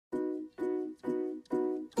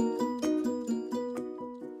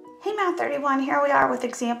Math 31, here we are with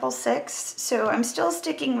example 6. So I'm still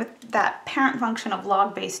sticking with that parent function of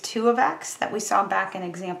log base 2 of x that we saw back in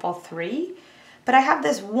example 3. But I have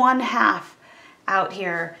this 1/2 out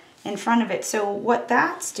here in front of it. So what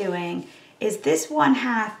that's doing is this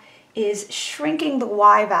 1/2 is shrinking the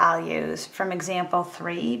y values from example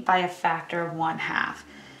 3 by a factor of 1/2.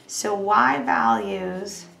 So y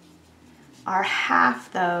values are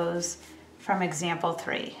half those from example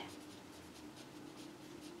 3.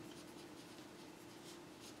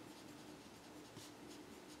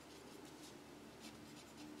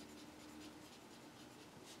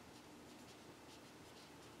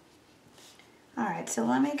 All right, so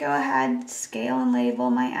let me go ahead, scale and label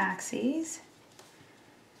my axes.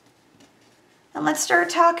 And let's start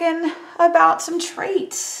talking about some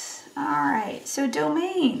traits. All right, so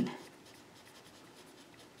domain.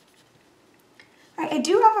 All right, I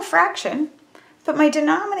do have a fraction, but my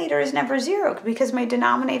denominator is never 0 because my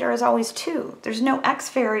denominator is always 2. There's no x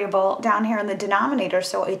variable down here in the denominator,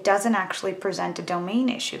 so it doesn't actually present a domain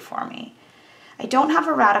issue for me. I don't have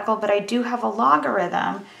a radical, but I do have a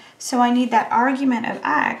logarithm, so I need that argument of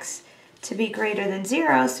x to be greater than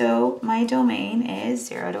 0, so my domain is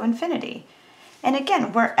 0 to infinity. And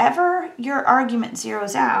again, wherever your argument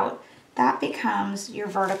zeroes out, that becomes your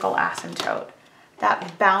vertical asymptote,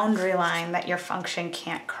 that boundary line that your function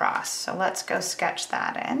can't cross. So let's go sketch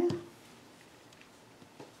that in.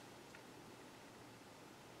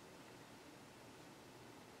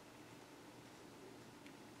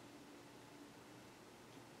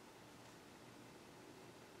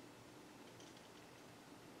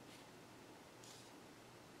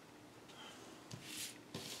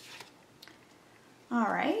 All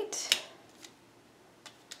right,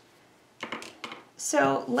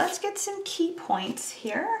 so let's get some key points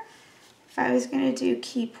here. If I was going to do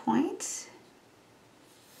key points,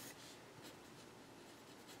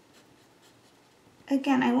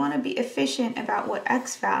 again, I want to be efficient about what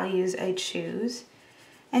x values I choose.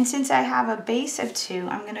 And since I have a base of 2,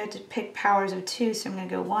 I'm going to pick powers of 2, so I'm going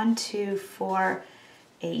to go 1, 2, 4,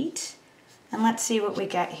 8. And let's see what we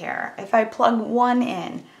get here. If I plug 1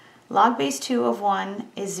 in, log base 2 of 1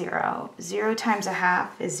 is 0. 0 times 1/2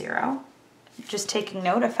 is 0. Just taking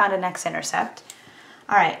note, I found an x-intercept.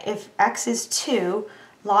 All right, if x is 2,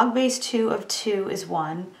 log base 2 of 2 is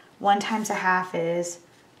 1. 1 times 1/2 is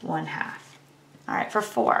 1/2. All right, for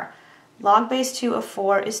 4, log base 2 of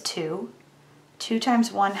 4 is 2. 2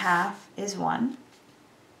 times 1/2 is 1.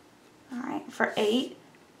 All right, for 8,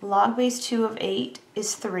 log base 2 of 8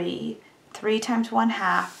 is 3. 3 times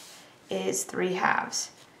 1/2 is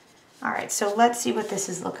 3/2. All right, so let's see what this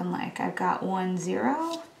is looking like. I've got 1,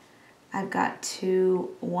 0. I've got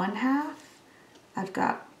 2, 1/2. I've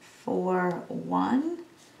got 4, 1.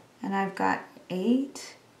 And I've got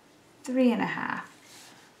 8, 3.5.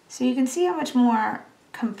 So you can see how much more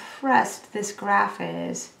compressed this graph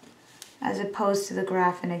is as opposed to the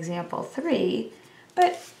graph in example 3.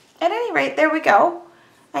 But at any rate, there we go.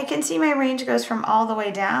 I can see my range goes from all the way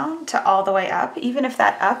down to all the way up, even if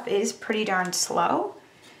that up is pretty darn slow.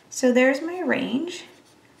 So there's my range.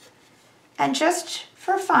 And just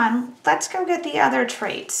for fun, let's go get the other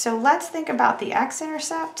traits. So let's think about the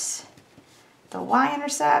x-intercepts, the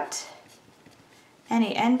y-intercept,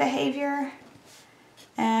 any end behavior,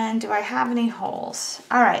 and do I have any holes?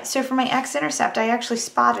 All right, so for my x-intercept, I actually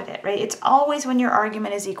spotted it, right? It's always when your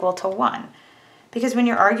argument is equal to 1. Because when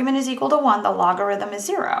your argument is equal to 1, the logarithm is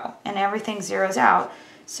 0, and everything zeroes out.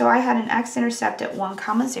 So I had an x-intercept at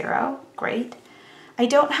 1, 0, great. I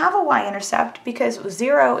don't have a y-intercept because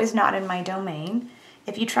 0 is not in my domain.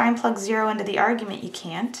 If you try and plug 0 into the argument, you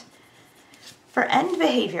can't. For end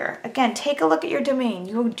behavior, again, take a look at your domain.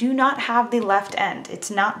 You do not have the left end. It's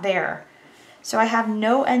not there. So I have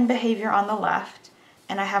no end behavior on the left,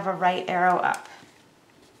 and I have a right arrow up.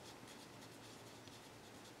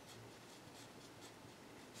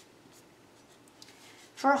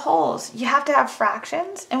 For holes, you have to have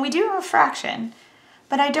fractions, and we do have a fraction.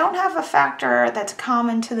 But I don't have a factor that's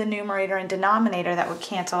common to the numerator and denominator that would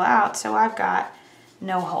cancel out, so I've got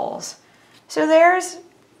no holes. So there's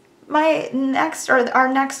my next, or our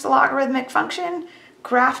next logarithmic function,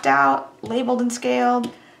 graphed out, labeled and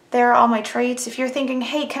scaled. There are all my traits. If you're thinking,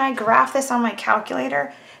 hey, can I graph this on my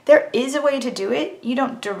calculator? There is a way to do it. You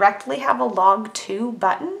don't directly have a log 2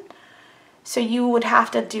 button, so you would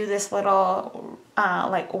have to do this little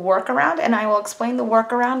like workaround, and I will explain the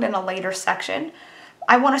workaround in a later section.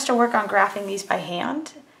 I want us to work on graphing these by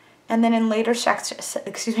hand, and then in later sections,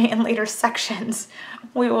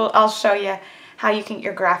 I'll show you how you can get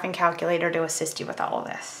your graphing calculator to assist you with all of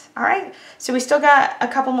this. All right, so we still got a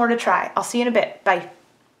couple more to try. I'll see you in a bit. Bye.